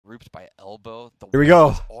grouped by elbow. Here we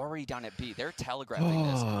go. Already down at B. They're telegraphing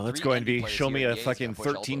this. Let's go NV. Show me a fucking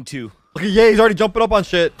 13-2. Look at he's already jumping up on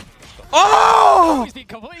shit. Oh! He's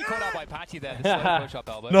completely caught out by Pati there. This push up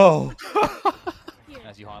elbow. No.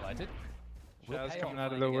 As you highlighted. Shadow's coming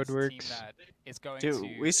out of the woodworks.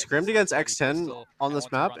 Dude, we scrimmed against X10 on this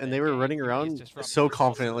map, and they were running around so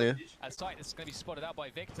confidently. As tight, this is going to be spotted out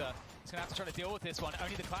by Victor. He's going to have to try to deal with this one.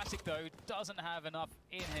 Only the Classic, though, doesn't have enough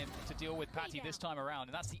in him to deal with Pati this time around,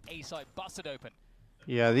 and that's the A side busted open.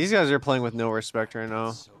 Yeah, these guys are playing with no respect right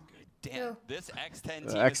now. Damn, this X10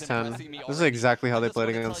 team X10. This is exactly how they played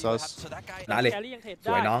against us. ได้เลยส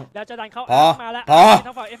วยน้อง พอ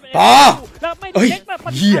เฮ้ย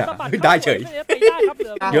เหี้ยได้เฉย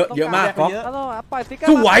เยอะมากฟ็อกปล่อยฟิกเกอร์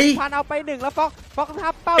สวย พันเอาไป1แล้วฟ็อกทั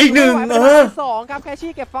บเป้า อีก2ครับแคช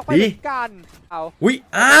ชี่เก็บฟ็อกไปเหมือนกันเอา อุ้ย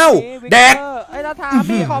อ้าวแดก ไอ้แล้วทา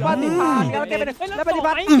มีขอปฏิภาณแล้วเก็บไปแล้วปฏิภ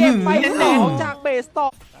าณเก็บไป2จากเบสต็อ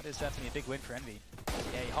ก That is definitely a big win for Envy.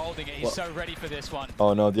 Yeah, holding it. He's so ready for this one.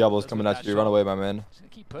 Oh no, Diablo's coming at you. Run away, my man. Just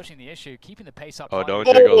gonna keep pushing the issue, keeping the pace up. Oh, don't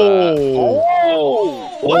jiggle that.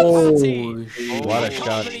 What a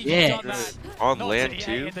shot. Yeah. On land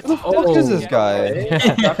too? Who the fuck is this guy?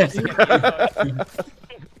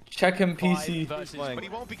 Check him PC. But he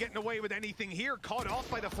won't be getting away with anything here. Caught off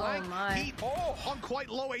by the flank. Heat on quite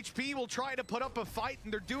low HP will try to put up a fight, and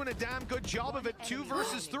they're doing a damn good job of it. 2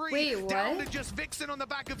 versus 3. Wait, what? Down to just Vixen on the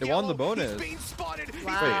back of They won the bonus. He's being spotted.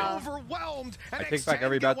 Wow. He's overwhelmed. I take back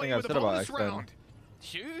every bad thing I've said about X10.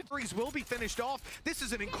 Huge will be finished off. This is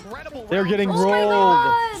an incredible They're getting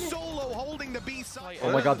rolled. Solo holding the B side.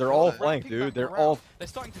 Oh my god, they're all flanked, dude. They're all.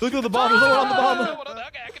 Look at the bomb. There's no one on the bomb.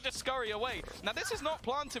 Okay, I can just scurry away. Now this is not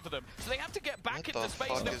planted for them, so they have to get back into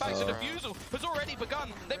space. And in fact, the defusal has already begun.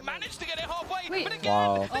 They've managed to get it halfway, but again,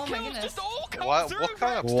 the kills just all come through. What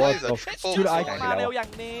kind of play is that? Dude, I มาเร็วอย่า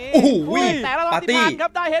งนี้ โอ้โห แต่แล้ว ปาร์ตี้ ครั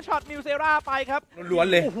บได้เฮดช็อตมิวเซราไปครับ ล้วน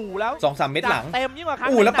เลย โอ้โหแล้ว 2-3 เม็ดหลัง เต็มยิ่งกว่าครั้ง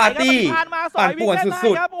โอ้แล้วปาร์ตี้ปั่นป่วน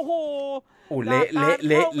สุดๆ ครับโอ้โห โอ้เละ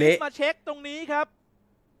มาเช็คตรงนี้ครับ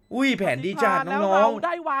อุ้ยแผนดีจัดน้อง ๆไ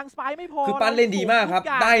ด้วางสไปไม่พอ ๆคือปั้นเล่นดีมากครับ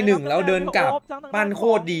ได้1แล้วเดินกลับปั้นโค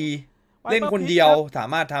ตรดีเล่นคนเดียวสา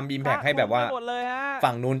มารถทำอิมแพคให้แบบว่า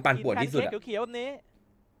ฝั่งนู้นปั่นป่วนที่สุด เขียวๆนี้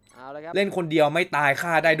เล่นคนเดียวไม่ตายฆ่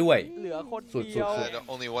าได้ด้วย เหลือคน สุด เดียว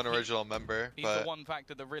Only one original member, He's but the one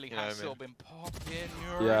factor that really has still been popped in.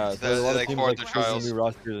 Yeah, there's a lot of like teams for like the choosing trials. new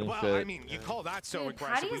rosters and Well, I shit. mean, you call that so Dude,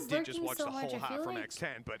 aggressive. We Patty's did just lurking watch so the much, whole I half feel from like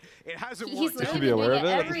X10, but it hasn't He's worked. should be literally aware of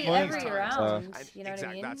doing it it at this every point. round. You know what I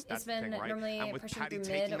Exactly, mean? that's It's the been thing, right? normally And with pushing Pati through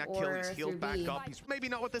taking mid that kill, or he's through healed back B. up. He's maybe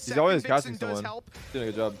not with the He's second. always Vixen casting does someone. help, Doing a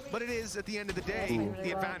good job. but it is at the end of the day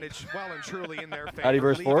the advantage well and truly in their favor. Patty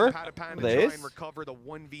versus 4? Patiphan to The try ace? and recover the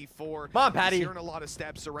 1v4. Come on, Patty. He's hearing a lot of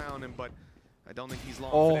steps around him, but I don't think he's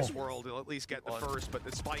long for this world. He'll at least get the first, but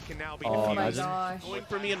the spike can now be Oh my defused. gosh. Going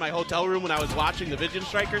for me in my hotel room when I was watching the Vision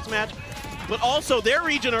Strikers match. But also, their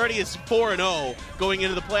region already is 4-0 going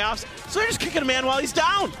into the playoffs, so they're just kicking a man while he's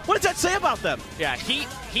down. What does that say about them? Yeah,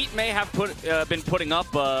 Heat may have been putting up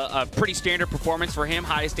a pretty standard performance for him,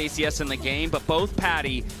 highest ACS in the game, but both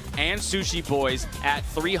Pati and Sushi Boys at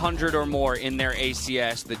 300 or more in their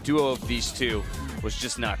ACS. The duo of these two was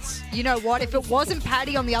just nuts. You know what? If it wasn't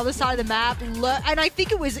Pati on the other side of the map, and I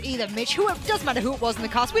think it was either Mitch, it doesn't matter who it was in the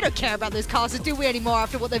cast. We don't care about those casters, do we anymore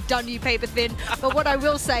after what they've done to you, Paper Thin? But what I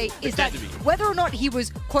will say is that whether or not he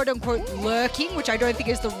was quote unquote lurking, which I don't think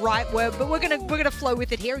is the right word, but we're gonna flow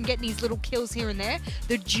with it here and get these little kills here and there.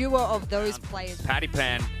 The duo of those players.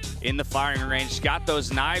 Patiphan in the firing range got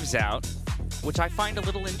those knives out, which I find a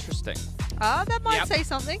little interesting. That might say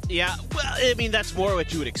something. Yeah, well, I mean, that's more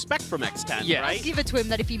what you would expect from X10, Yeah. right? Give it to him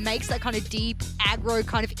that if he makes that kind of deep, aggro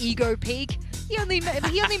kind of ego peak, he only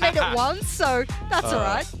made it once, so that's all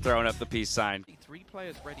right. Throwing up the peace sign. 3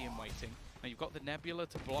 players ready and waiting. Now you've got the Nebula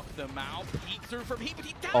to block them out. Peek through from Heat, but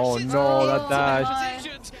he dashes. Oh no, that dash.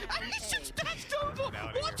 Positions, and he's just dashed over.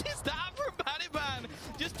 What is that from Patiphan?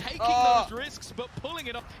 Just taking those risks, but pulling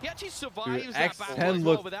it off. He actually survives Dude, that X10 battle as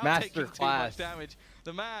well looked without master taking too class. much damage.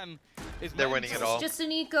 The man is They're winning it all. Just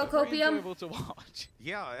an eco very copium. enjoyable to watch.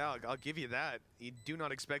 Yeah, I'll give you that. You do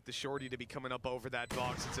not expect the shorty to be coming up over that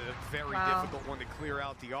box. It's a very difficult one to clear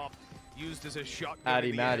out. The op used as a shotgun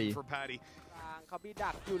in the end for Pati. เขามี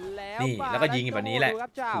ดักอยู่แล้ว นี่แล้วก็ยิงแบบนี้แหละ ดูครั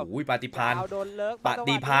บเจ้า โอ้ยปาฏิพาน โดนเลิก ป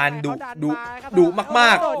ฏิพานดุม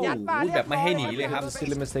ากๆโอ้โหแบบไม่ให้หนีเลยครับ The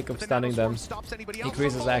silly mistake of stunning them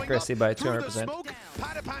increases accuracy by 200%.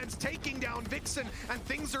 Patiphan's taking down Vixen, and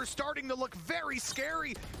things are starting to look very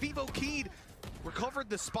scary. Vivo Keed recovered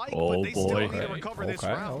the spike, but they still need to recover this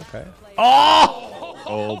round. Okay.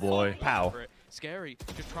 Oh boy. Pow. Scary,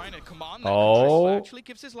 just trying to command Oh. actually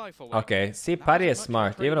gives his life away. Okay, see, Pati is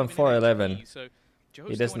smart, even on 411.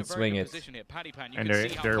 He doesn't swing it. And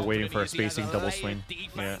they're waiting for a spacing double swing.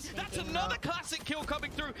 Yeah. That's another classic kill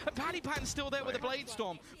coming through. And Patiphan's still there with a Blade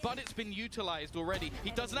Storm, but it's been utilized already.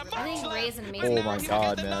 He doesn't have much left. Oh my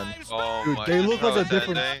god, man. Oh Dude, they look like a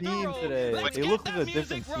different team today. They look like a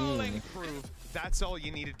different team. That's all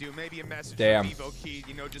you need to do. Maybe a message Damn. from Evo Key,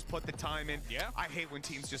 you know, just put the time in. Yeah. I hate when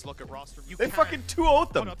teams just look at roster. You They can't fucking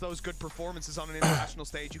 2-0'd them. put up those good performances on an international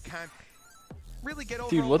stage. You can't really get over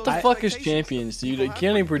Dude, what the fuck is champions, dude? You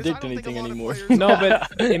can't even predict anything anymore. No, but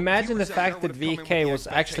imagine the fact that VK was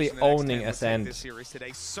actually owning Ascent.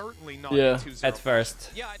 Yeah. At first.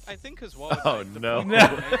 Yeah, I think as well. Oh no.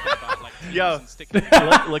 Yo,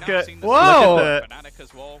 look at Whoa!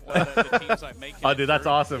 Oh dude, that's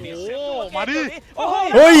awesome. Oh, Pati!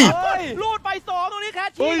 ลูดไป2ตรงนี้แค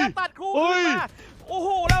ชชี่ครับตัดคู่ขึ้นมาโอ้โห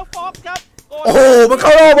แล้วฟ็อกครับ โอ้โหมันเข้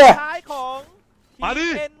ารอบว่ะ ท้ายของที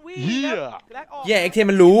มเอ็นวีครับแลกออก แย่เอ็กเทน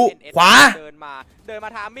มันรู้ขวา เดินมา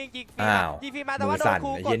ถามมิ่งยิง อ้าว ยิงฟรีมาแต่ว่าโดนค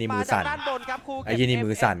รูกดมาจากด้านบนครับครู ไอ้ยี่นี่มื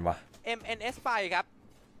อสั่นว่ะ MNS ไปครับ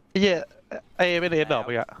ไอ้ไม่ได้ดอกไป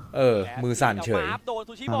อ่ะ มือสั่นเฉย โดน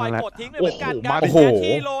ซูชิบอยกดทิ้งไปเหมือนกันครับ โอ้โห แคช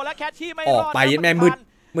ชี่โลและแคชชี่ไม่รอด ออกไปยันแม่มืด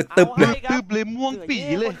ตึบเลย ตึบเลยม่วงปี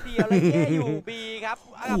เลย อยู่บีครับ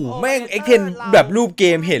โอ้โหแม่งเอ็กเทนแบบรูปเก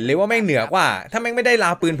มเห็นเลยว่าแม่งเหนือกว่าถ้าแม่งไม่ได้ลา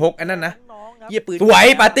ปืนพกอันนั้นนะเหี้ยปืนสวย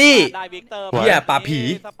ปาร์ตี้ ได้วิกเตอร์ เหี้ยป่าผี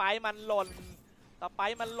สไปร์มันหล่น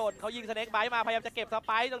เขายิงสเน็กไบต์มาพยายามจะเก็บสไ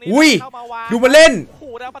ปร์ตรงนี้ อุ้ย เข้ามาวาง ดูมันเล่น โอ้โห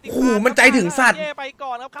แล้วปฏิ โอ้โหมันใจถึงสัตว์ เย่ไปก่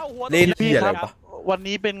อนครับเข้าหัว เล่นเหี้ยอะไรวะ วัน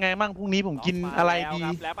นี้เป็นไงมั่งพรุ่งนี้ผมกินอะไรดี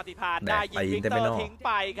แล้วปฏิภาณได้ยิงวิกเตอร์ทิ้งไ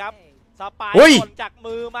ปครับสไปร์ เฮ้ย หล่นจาก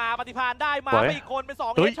มือมาปฏิภาณได้มาไปอีกคนเป็น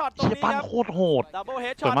2เฮ เฮ้ย ดช็อตตรง เชี่ย นี้ ปั้น ครับ โคตรโหด ดับเบิลเฮ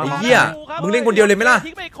ดช็อต สวยมาก ไอ้เหี้ยมึงเล่นคนเดียวเลยไหมล่ะ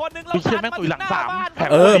ทิ้งไปอีกคนนึงแล้ว ไอ้เชี่ยแม่งตุ๋ยหลังสาม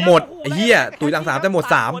หมดไอ้เหี้ยตุ๋ยหลัง3แต่หมด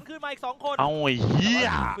3 ขึ้นมาอีก2คน เอาไอ้เหี้ย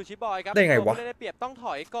ซูชิบอยครับ ได้ไงวะ ผู้เล่นได้เปรียบต้องถ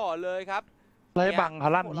อยก่อนเลยครับ ไรบังฮา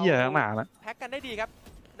ลั่นเหี้ยทั้งหนานะ แพ็กกันได้ดีครับ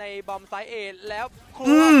ในบอมไซเอแล้วครู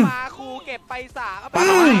อืม มาครูเก็บไป3 อื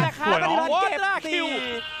ม นะครับปฏิภาณเก็บ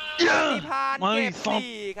4ปฏิภาณเก็บ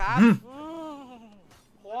4ครับ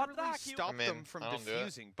Stop them from I don't do it.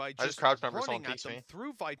 defusing by I just just crouch member, running someone at peeks them me.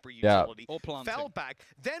 through Viper Yeah. utility, fell back,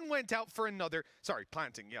 then went out for another. Sorry,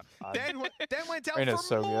 planting. Yeah. Then went out Reyna's for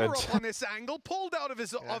so more good. up on this angle, pulled out of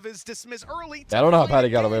his dismiss early. Yeah, I don't know how Patty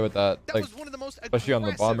got away with that. That Like, was one of the most especially on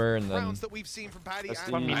the aggressive bomber and then. rounds that we've seen from Patty. That's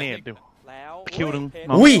And theมี I เนต think ดู แล้ว คิวหนึ่ง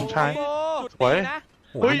อุ้ย ใช่ จุด สวย นี้นะ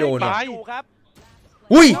โหโดนว่ะ ตาย อยู่ครับ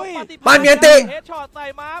อุ้ย ปฏิภณ บ้านเมียนติ เฮดช็อตใส่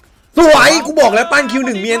มาร์ค สวยกูบอกแล้วปั้นคิว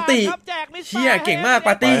1เมียนติ ครับแจกมิสไซล์ เชี่ยเก่งมากป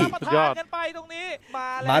าร์ตี้ ให้ประทานกันไปตรงนี้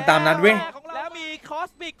แล้ว มาตามนัดเว้ย แล้วมีคอส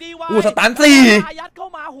บิกดีวาย อู้สตัน4 ยัดเข้า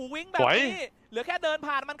มาหูวิ่งแบบนี้เหลือแค่เดิน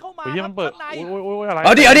ผ่านมันเข้ามา เฮ้ยมันเปิด ข้างใน โอ้ยอะไร เอ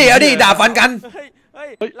าดิด่าฟันกัน เฮ้ย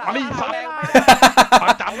เฮ้ย หลัง มาดิ หลัง สัตว์ แรงไป ปา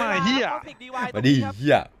จำมาไอ้เหี้ย คอสบิกดีวาย มาดิเ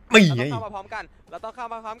หี้ยไม่ เรา ไง ต้องเข้ามาพร้อมกันเราต้องเข้า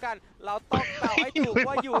มาพร้อมกัน เราต้องเดาให้ถูก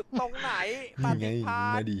ว่าอยู่ตรงไหนปฏิภา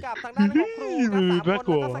ณ มาดิ กับทางด้านของครูครับสาม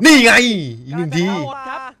คนแล้วก็สกัด นี่ไงอีก1ที หมด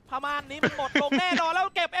ครับพม่านนี้มันหมดลงแน่นอนแล้ว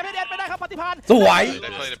เก็บเอฟเอสไปได้ครับปฏิภาณ สวย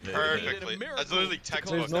They played it perfectly. That's literally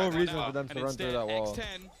textbook. There's no reason for them to run through that wall.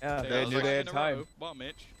 Yeah, they knew they had time. Well,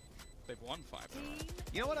 Mitch, they've won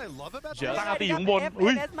 5. You know what I love about ตั้งอาตีอยู่ข้างบน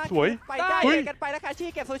อุ้ยสวย ไปได้ เฮ้ย กันไปแล้วคาชิ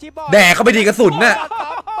เก็บซูชิบอล แดกเข้าไปดีกระสุนน่ะ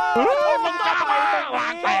วา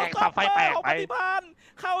งแตกสับไฟแตกไป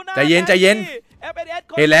ใจเย็นใจเย็น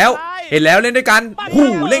เห็นแล้วเล่นด้วยกันหู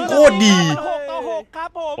เล่นโคตรดี 6-6ครับ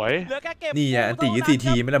ผม สวย เหลือแค่เก็บ นี่อ่ะอันตี4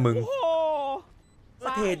ทีไม่ละมึง โอ้โห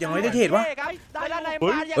เทรดอย่างน้อยได้เทรดวะ ได้แล้วใน เฮ้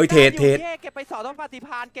ย มายัง เฮ้ยเทรด ได้ เทรด อยู่เย่เก็บไป2ต้องปฏิภ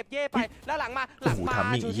าณเก็บเย่ไปแล้วหลังมา โอ้โหท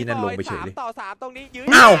ำมิ่งอีกที่นั่นลงไปเฉยเลย 3 ต่อ 3ตรงนี้ยื้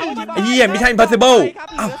อ้าวไอ้เหี้ย Mission Impossible ครับ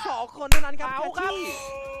เห อ้าว ลือ2คนเท่านั้นครับ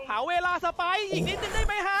เผาเวลาสไปร์อีกนิดนึงได้ไ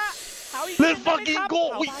หมฮะเผาอีกนิดนึงได้ไหมครับ Let's fucking go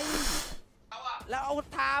เผาไปแล้วเอา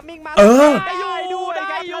ทามิ่งมา เออ ได้อยู่ไ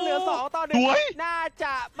ด้เหลือ2 ต่อ สวย 1น่าจ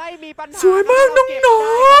ะไม่มีปัญหา สวยมากน้อ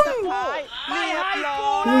งๆ เรียบร้อ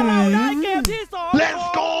ยเราได้เกมที่2 Let's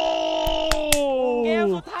go เกม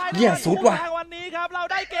สุดท้าย เหี้ยสุดว่ะ วันนี้ครับเรา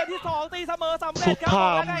ได้เกมที่2ตีเสมอสำเร็ สุ จ ด ครับ ทา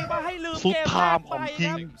ม แล้วไงมาให้ลืม สุด เกม ทาม แรก ของ ไป จริ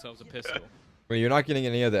ค ง รับ Themselves a pistol. Well, you're not getting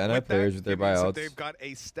any of the NI With that, players with their it means that buyouts. they've got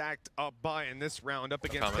a stacked up buy in this round up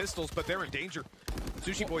against Comment. pistols, but they're in danger.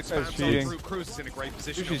 Sushi Boy That's spams cheating. through. Cruz is in a great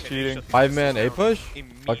position. Sushi's Okay, cheating. shut 5-man this A push? down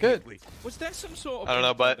Fuck it. immediately. Was there some sort of... I don't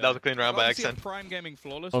know, but that was a clean round by Obviously, X10. Prime Gaming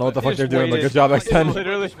flawless. I don't know what the but fuck they're just doing, but waited. good job, X10.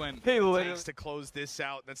 Literally. Takes to close this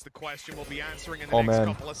out. That's the question we'll be answering in the Oh, next man.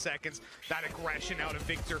 couple of seconds. That aggression out of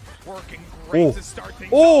Victor working great Oh. to start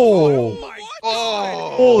things. Oh. My Oh.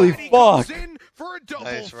 God. Holy And he goes fuck. in for a double.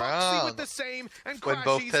 Nice Foxy with round. the same, and Win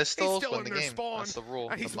both Crashies, pistols, he's still win the in their game. spawn. That's the rule,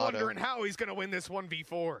 And the he's motto. wondering how he's going to win this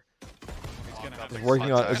 1v4. It's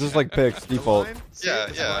working on. It's just like picks default. Yeah,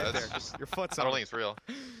 It's yeah. right It's there. just, Your foot's I don't on. think it's real.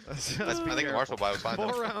 Let's I think the careful. Marshall buy was fine.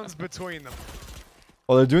 4 though. rounds between them.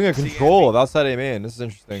 Oh, they're doing a control of outside A main. This is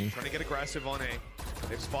interesting. Trying to get aggressive on A.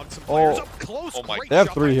 They've spotted some players up close. Oh my! They have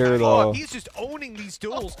 3 here though. He's just owning these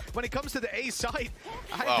duels. When it comes to the A side,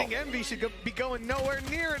 I think Envy should be going nowhere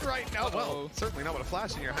near it right now. Well, certainly not with a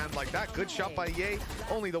flash in your hand like that. Good shot by Ye.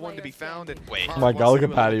 Only the one to be found. And wait. Oh my God! Look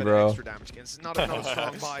at Patty, bro. Not a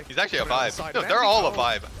strong buy. He's actually a 5. No, they're all a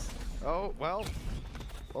 5. Oh well.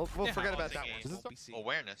 We'll forget about that one.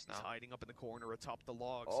 Awareness now. Hiding up in the corner atop the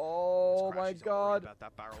logs. Oh my God!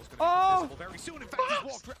 Oh! Very soon. In fact, he's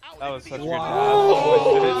walked out. That was such a good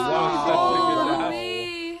job.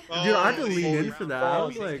 Dude, I had to lean in for that. I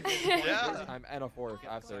was like, yeah. I'm and a 4th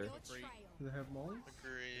after. Do they have Molly?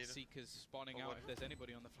 Seekers spawning out if there's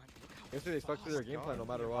anybody on the flank. Guess they stuck to their game plan no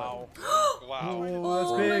matter what. Wow. Oh,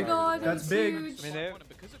 that's big. God, that's big.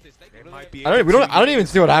 huge. I don't even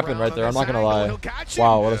see what happened right there. I'm not gonna lie.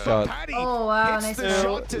 Wow, what a shot. Oh wow, nice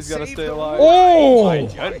shot. He's gotta stay alive. Oh! My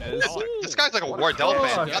goodness. This guy's like a Wardell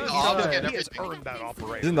fan. He got the ops and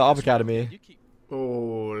everything. He's in the op academy.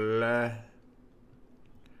 Oh,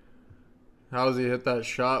 how does he hit that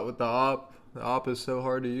shot with the op? The op is so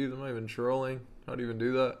hard to use. I'm not even trolling. How do you even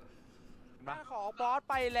do that?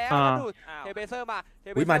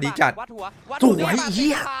 วิมาดีจัดสวยเฮี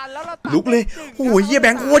ยลุกเลยโอ้ยเฮียแบ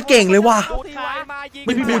งค์โคตรเก่งเลยว่ะไ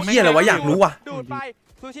ม่พูดเฮียอะไรวะอยากรู้ว่ะ ดูดไป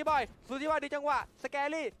ซูชิบอยดีจังหวะสแก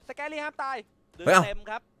รี่ห้ามตาย เฮ้ยเอ้า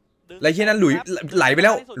ไรเฮียนั้นหลุยไหลไปแ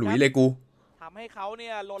ล้วหลุยเลยกู ทำให้เขาเนี่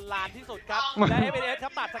ยลนลานที่สุดครับและ FNS ครั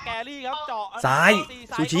บตัดสแกรี่ครับเจาะ ซ้าย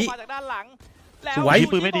ซูชิ มาจากด้านหลัง สวย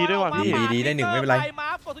ปืนไม่ดีด้วยว่ะพี่ ดีได้ 1ไม่เป็นไร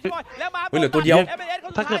เฮ้ย เหลือตัวเดียว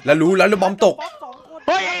ถ้าเกิดแล้วรู้แล้วบอมตก เ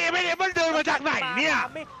ฮ้ยไม่ได้มันเดินมาจากไหนเนี่ย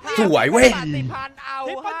สวยเว้ย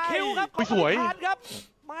ไม่สวย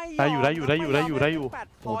ได้อยู่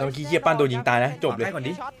โอ้แต่เมื่อกี้เฮียปั้นโดนยิงตายนะจบเลยก่อน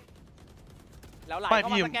ดิ แล้วไหลเข้า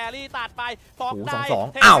มาสแกรี่ตัดไปฟอกได้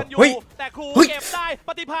อ้าวเฮ้ย แต่ครูเก็บได้ป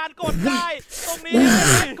ฏิภาณกดได้ตรงนี้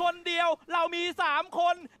คนเดียวเรามี3ค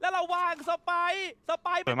นแล้วเราวางสไป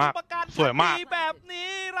เป็นตัวประกันดีแบบ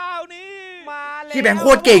นี้ราวนี้มาแล้วที่แบงค์โค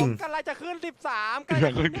ตรเก่ง กำลังจะขึ้น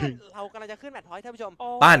13เรากำลังจะขึ้นแมตช์พอยต์ท่านผู้ชม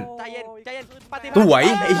ปั้น ใจเย็นสวย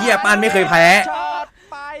ไอ้เฮียปั้นไม่เคยแพ้ ช็อต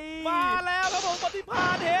ไปมาแล้วครับผมปฏิภา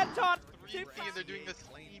ณเฮดช็อต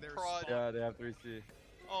Yeah, they have 3C.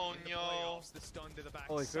 Oh no.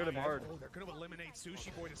 Oh, he cleared him hard. They're going to eliminate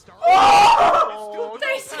Sushi Boy to start. Oh,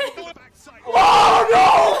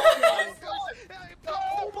 no!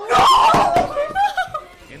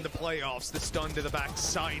 In the playoffs, the stun to the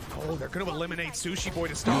backside. Oh, they're going to eliminate Sushi Boy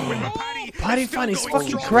to start with. Patiphan is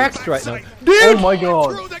fucking cracked right now. Dude! Oh my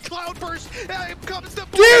God.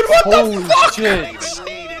 Dude, what Holy the fuck? Shit.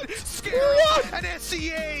 And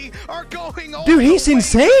SCA are going Dude, he's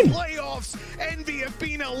insane. Playoffs. Envy have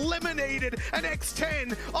been eliminated, and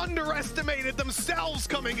X10 underestimated themselves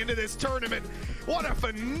coming into this tournament. What a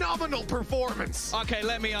phenomenal performance. Okay,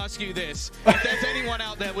 let me ask you this. If there's anyone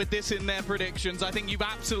out there with this in their predictions, I think you've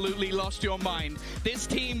absolutely lost your mind. This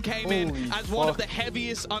team came in as one of the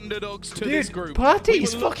heaviest underdogs to this group. Pati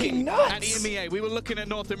is fucking nuts. At EMEA, we were looking at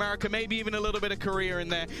North America, maybe even a little bit of Korea in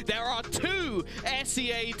there. There are 2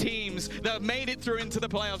 SEA teams that have made it through into the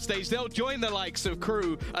playoff stage. They'll join the likes of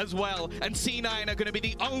Crew as well, and C9 are going to be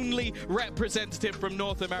the only representative from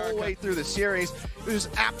North America. All the way through the series, it was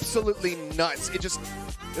absolutely nuts. It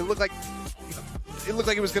looked like it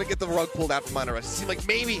was going to get the rug pulled out from under us. It seemed like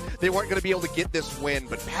maybe they weren't going to be able to get this win,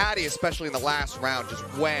 but Patty, especially in the last round, just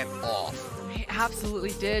went off. He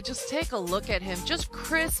absolutely did. Just take a look at him. Just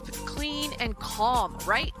crisp, clean, and calm,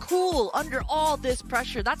 right? Cool under all this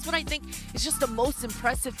pressure. That's what I think is just the most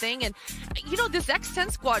impressive thing. And, you know, this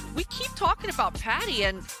X10 squad, we keep talking about Patty,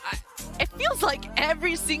 and it feels like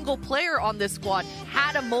every single player on this squad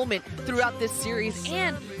had a moment throughout this series,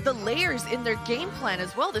 and the layers in their game plan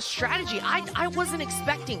as well, the strategy. I wasn't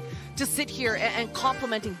expecting to sit here and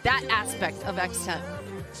complimenting that aspect of X10.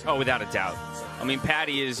 Oh, without a doubt. I mean,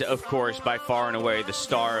 Patty is, of course, by far and away the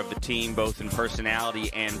star of the team, both in personality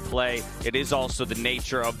and play. It is also the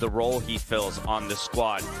nature of the role he fills on the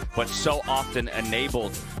squad, but so often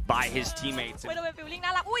enabled by his teammates. เป็นฟิลลิ่งน่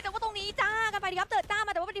ารักอุ้ยแต่ว่าตรงนี้จ้ากันไปดีครับเติร์ดจ้าม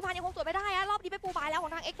าแต่ว่าปฏิภาณยังคงสวยไม่ได้ฮะรอบนี้ไปปูบายแล้วขอ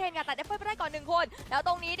งทาง X10 ค่ะตัดได้ไปได้ก่อน1คนแล้วต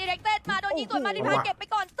รงนี้ดิเรกเต็ดมาโดนยิงสวนมาปฏิภาณเก็บไป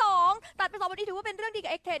ก่อน2ตัดไป2วันนี้ถือว่าเป็นเรื่องดีกั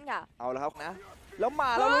บ X10 ค่ะเอาละครับนะแล้วมา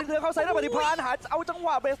แล้วลุยเธอเข้าใส่หน้าปฏิภาณหาเอาจังหว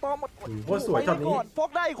ะเบสตอมหมดโคตรสวยจังนี้ฟอ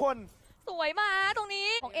กได้อีกคนสวยมาตรงนี้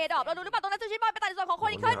ของเอดอบเราดูหรือเปล่าตรงนั้นซูชิบอยไปตัดในส่วนของคน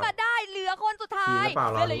อีกขึ้นมาได้เหลือคนสุดท้าย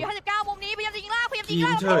เหลืออยู่59มุมนี้พยายามจะยิงล่าง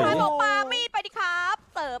แล้วปามีดไปดิครับ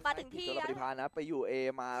เสิร์ฟมาถึงที่ปฏิภาณนะไปอยู่เอ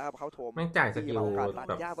มาครับเขาโถมไม่จ่ายสกิลแบ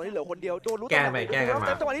บยากตอนนี้เหลือคนเดียวโดนรู้แก้กันมา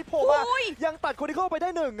จังหวะนี้โผล่มายังตัดคนที่เข้าไปได้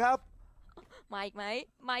1ครับ มาอีกไห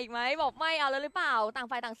มบอกไม่เอาแล้วหรือเปล่าต่าง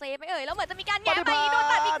ฝ่ายต่างเซฟไม่เอ่ยแล้วเหมือนจะมีการแย่ไปโดน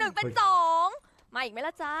ตัดอีก1เป็น2มาอีกไหม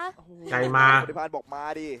ล่ะจ๊ะใจมาปฏิภาณบอกมา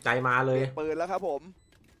ดิใจมาเลยปืนแล้วครับผม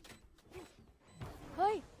เ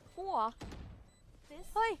ฮ้ยหัว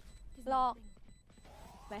เฮ้ยรอ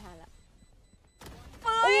ไม่ทันละเ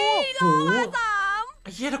ฮ้ยรอ3ไ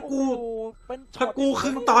อ้เหี้ยถ้ากูค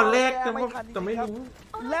รึ่งตอนแรกจะไม่รู้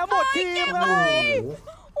แล้วหมดทีมเลย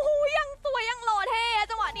โอ้โหยังสวยยังหล่อเท่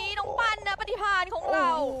จังหวะนี้น้องปันนะปฏิภาณของเร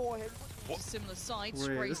า Similar side,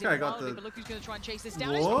 sprays it wildly, but look who's going to try and chase this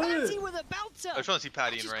down. It's Patty with a bouncer. I just want to see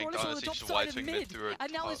Patty in ranked, honestly, just a wide swing mid through it. And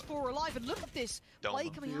now there's 4 alive, and look at this play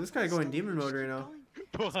coming out. This guy going demon mode right now.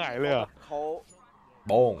 ตัวหายเลยอ่ะ โ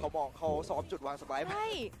บ้ง เขามองเขาซ้อมจุดวางสไปร์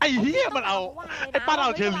ไอ้เหี้ยมันเอาไอ้ป้าเอ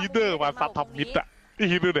าเชลีเดอร์มาซัดทับมิดอ่ะนี่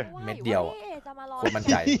ดูดิ เม็ดเดียวคนมั่น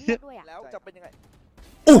ใจ แล้วจะเป็นยังไง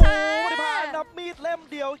ปฏิภาณนับมีดเล่ม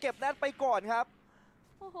เดียวเก็บแนทไปก่อนครับ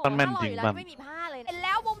มันแม่นจริงมันไม่มีผ้าเลยแ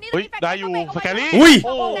ล้วมุมนี้ได้อยู่สแกรี่ อุ้ย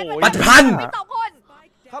ปฏิพันธ์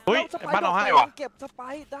ครับแล้วสไปร์เอาให้วะเก็บสไป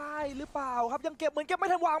ร์ได้หรือเปล่าครับยังเก็บเหมือนเก็บไม่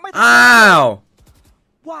ทันวางไม่ทันอ้าว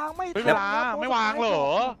วางไม่ทันไม่วางเหรอ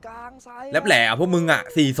กลางซ้ายแล้วแหละพวกมึงอ่ะ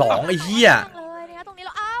4-2ไอ้เหี้ยเลยนะคะตรงนี้เ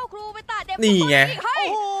ราอ้าวครูไปตัดเด็บ นี่ไงโอ้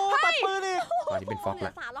โหตัดปืนอีกตอนนี้เป็นฟ็อกแ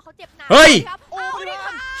ล้ว แล้วเขาเจ็บหนัก เฮ้ย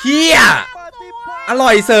เหี้ยอร่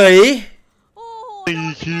อยเสยตี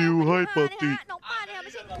คิวเฮ้ยเปิดตี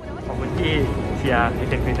ขอบคุณที่เชียร์ใน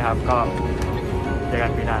เด็กพิธามก็เจอกั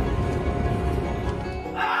นปีหน้า